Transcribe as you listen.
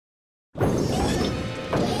Look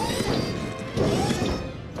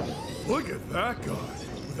at that guy.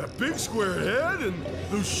 With that big square head and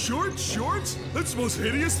those short shorts. That's the most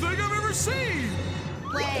hideous thing I've ever seen.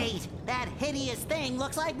 Wait, that hideous thing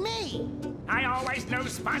looks like me. I always knew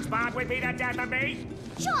SpongeBob would be the death of me.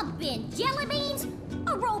 Jumpin' jelly beans?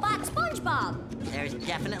 A robot SpongeBob. There's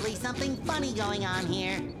definitely something funny going on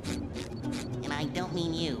here. And I don't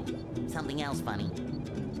mean you. Something else funny.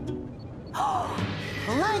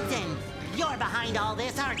 Plankton! You're behind all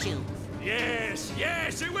this, aren't you? Yes,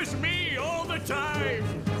 it was me all the time.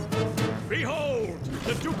 Behold,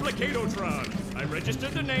 the Duplicatotron. I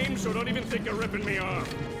registered the name, so don't even think of ripping me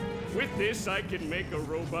off. With this, I can make a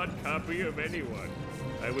robot copy of anyone.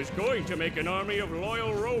 I was going to make an army of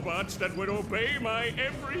loyal robots that would obey my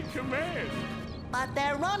every command. But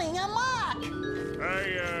they're running amok!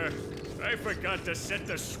 I forgot to set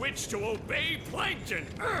the switch to obey Plankton.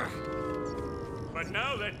 Ugh. But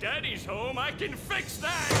now that Daddy's home, I can fix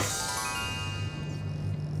that!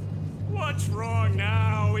 What's wrong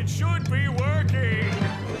now? It should be working!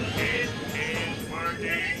 It is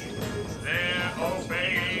working! They're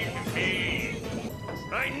obeying me!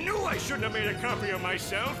 I knew I shouldn't have made a copy of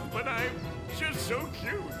myself, but I'm just so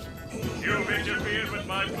cute. You've interfered with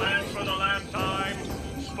my plans for the last time.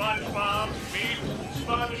 SpongeBob meet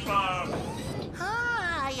SpongeBob.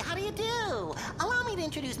 Hi, how do you do? Allow me to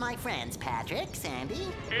introduce my friends, Patrick, Sandy.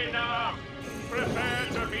 Enough! Prepare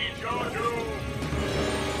to meet your doom!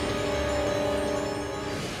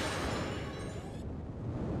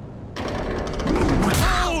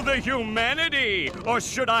 Oh, the humanity! Or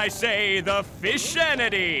should I say, the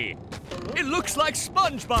fishanity! It looks like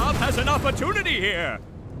SpongeBob has an opportunity here!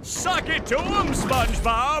 Suck it to him,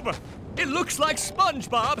 SpongeBob! It looks like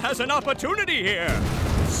SpongeBob has an opportunity here!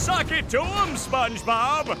 Suck it to him,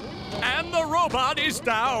 SpongeBob! And the robot is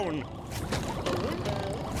down!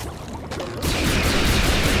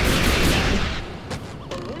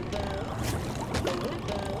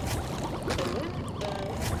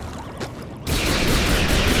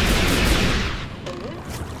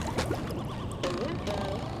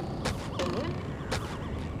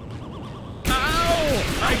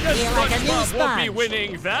 I guess SpongeBob won't be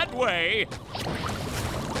winning that way.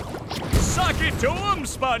 Suck it to him,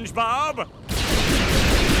 SpongeBob!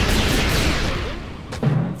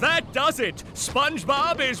 That does it!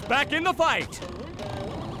 SpongeBob is back in the fight!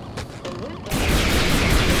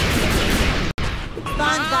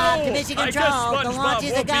 SpongeBob to mission control. I guess SpongeBob The launch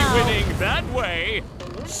is a won't go. be winning that way.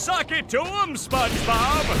 Suck it to him,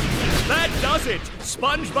 SpongeBob! That does it!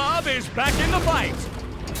 SpongeBob is back in the fight!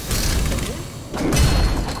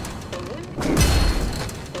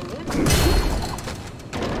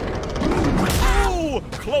 Oh!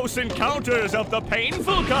 Close encounters of the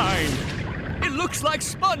painful kind! It looks like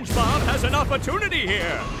SpongeBob has an opportunity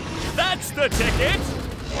here! That's the ticket!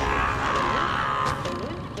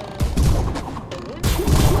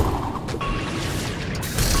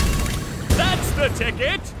 That's the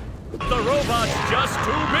ticket! The robot's just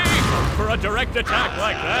too big for a direct attack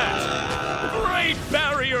like that! Great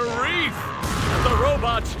Barrier Reef! The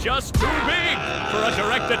robot's just too big for a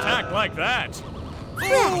direct attack like that!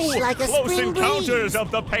 Fresh like a Close spring encounters breeze.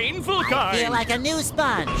 of the painful kind! Feel like a new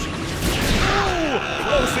sponge. Ooh,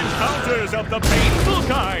 close encounters of the painful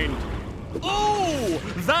kind! Ooh,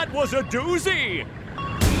 that was a doozy!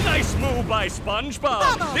 Nice move by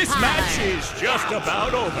SpongeBob! Bubble This time. match is just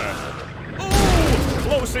about over! Ooh,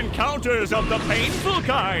 close encounters of the painful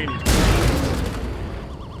kind!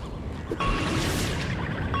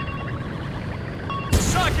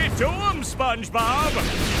 Suck it to him, SpongeBob!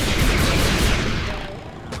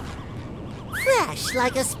 Fresh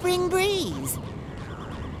like a spring breeze.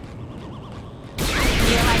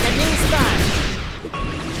 Feel like a new sponge.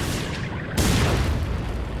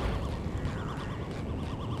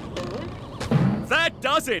 That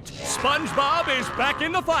does it! SpongeBob is back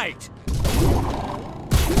in the fight!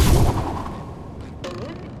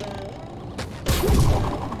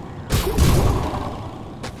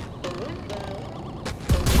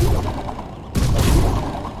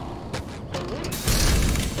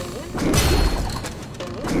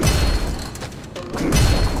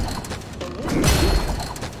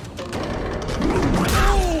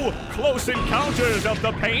 Ooh, close encounters of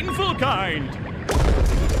the painful kind!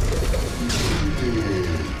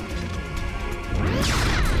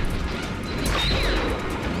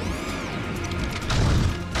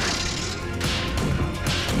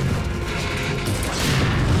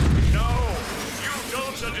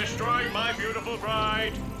 Destroying my beautiful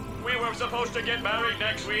bride. We were supposed to get married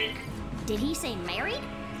next week. Did he say married?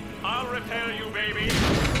 I'll repair you, baby.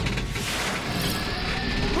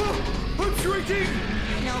 Oh, I'm shrinking!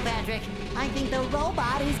 No, Patrick. Patrick. I think the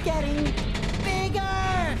robot is getting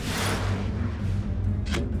bigger!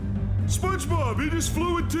 SpongeBob, he just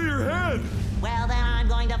flew into your head! Well, then I'm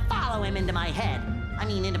going to follow him into my head. I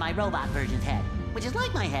mean, into my robot version's head, which is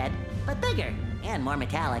like my head, but bigger and more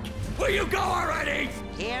metallic. Will you go already?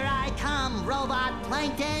 Here I come, robot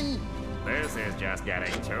Plankton! This is just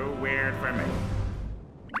getting too weird for me.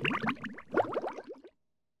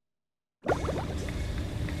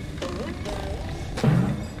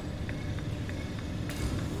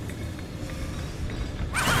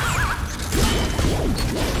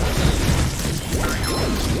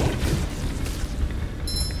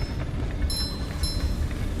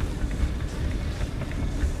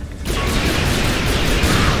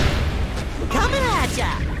 Coming at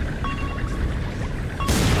ya!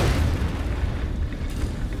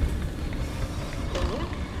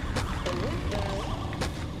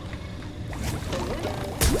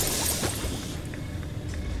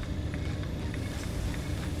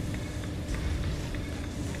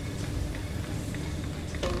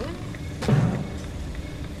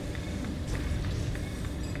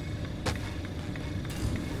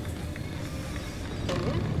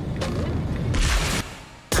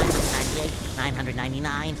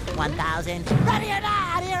 $999, 1,000. Ready or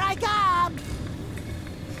not, here I come!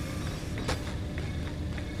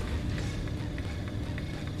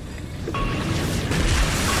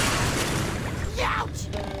 Ouch!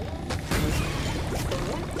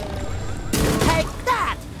 Take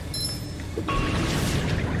that!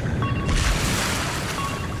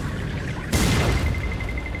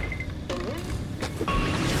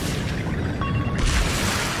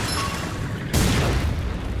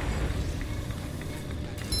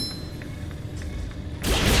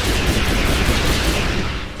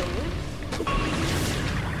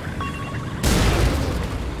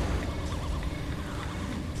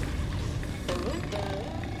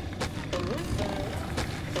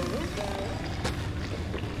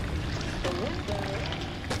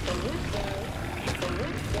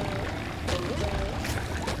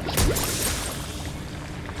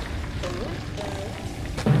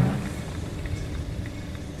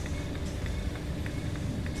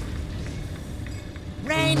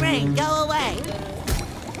 Rain, go away!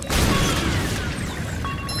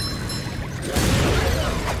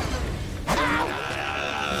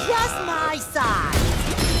 Just my size!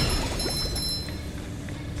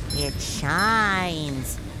 It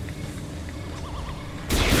shines.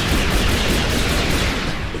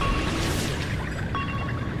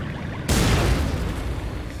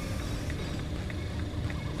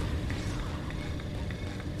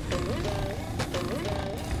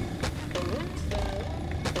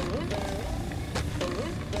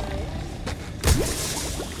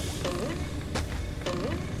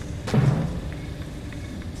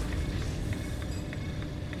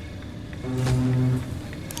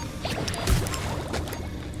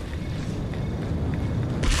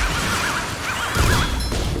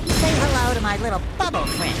 Say hello to my little bubble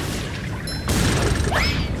friend.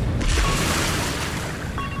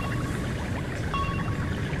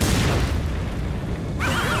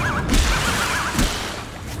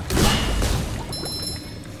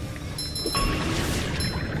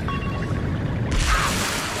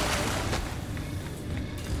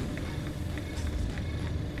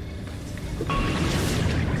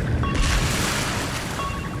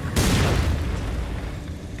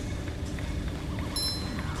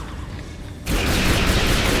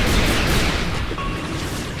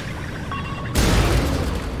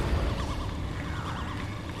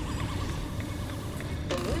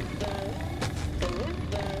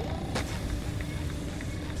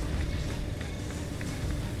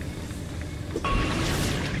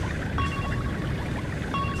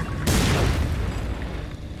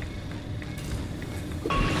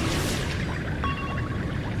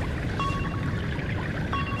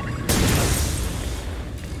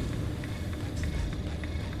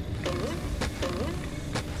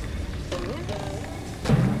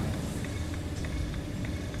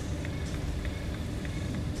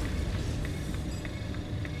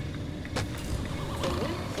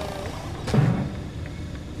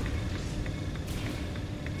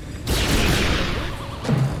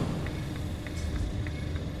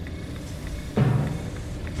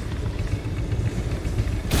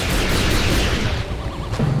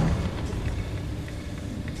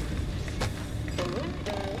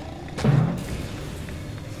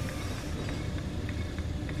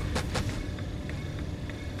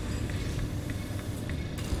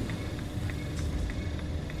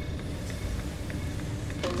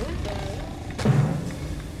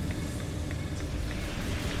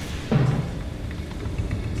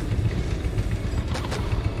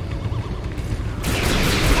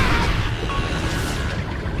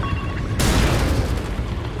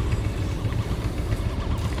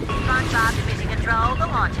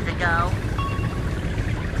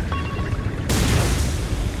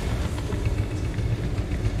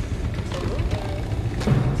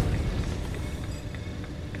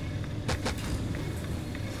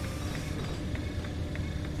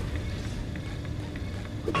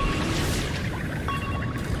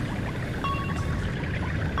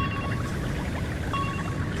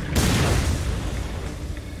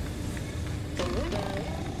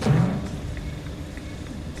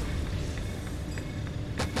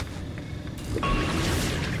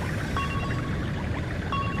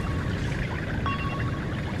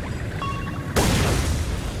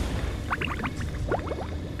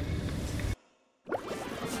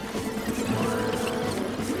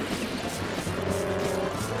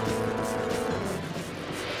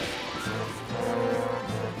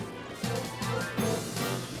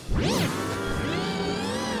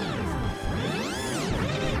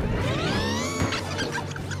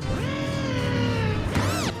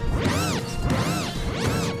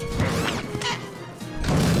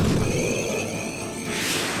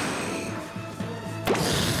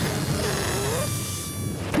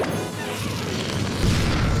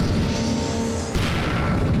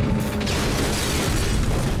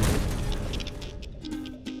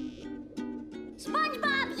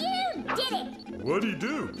 did it! What'd he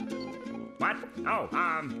do? What? Oh,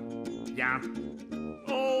 yeah.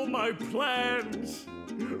 All my plans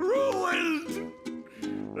ruined!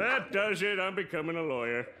 That does it. I'm becoming a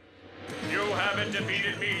lawyer. You haven't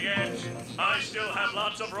defeated me yet. I still have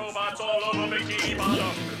lots of robots all over Bikini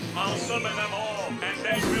Bottom. I'll summon them all, and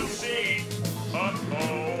then we'll see.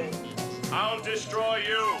 Uh-oh. I'll destroy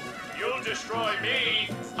you. You'll destroy me.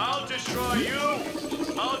 I'll destroy you.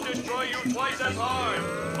 I'll destroy you twice as hard.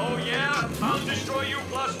 Oh yeah? I'll destroy you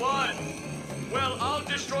 +1. Well, I'll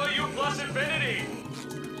destroy you plus infinity.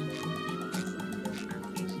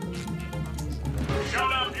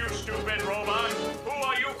 Shut up, you stupid robot. Who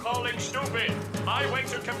are you calling stupid? I went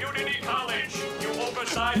to community college, you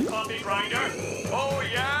oversized coffee grinder. Oh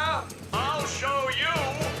yeah? I'll show you.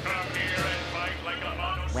 Come here and fight like a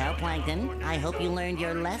mono. Well, Plankton, I hope you learned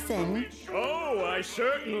your lesson. Oh, I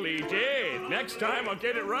certainly did. Next time I'll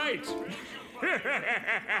get it right.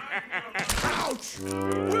 Ouch! We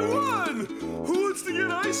won! Who wants to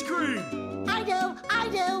get ice cream? I do, I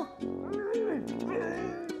do.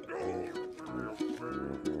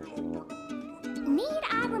 Need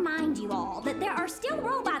I remind you all that there are still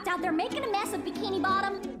robots out there making a mess of Bikini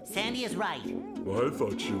Bottom? Sandy is right. Well, I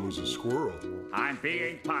thought she was a squirrel. I'm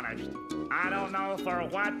being punished. I don't know for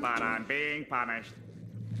what, but I'm being punished.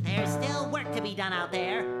 There's still work to be done out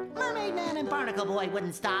there. Mermaid Man and Barnacle Boy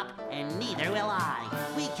wouldn't stop, and neither will I.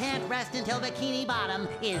 We can't rest until Bikini Bottom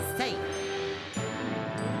is safe.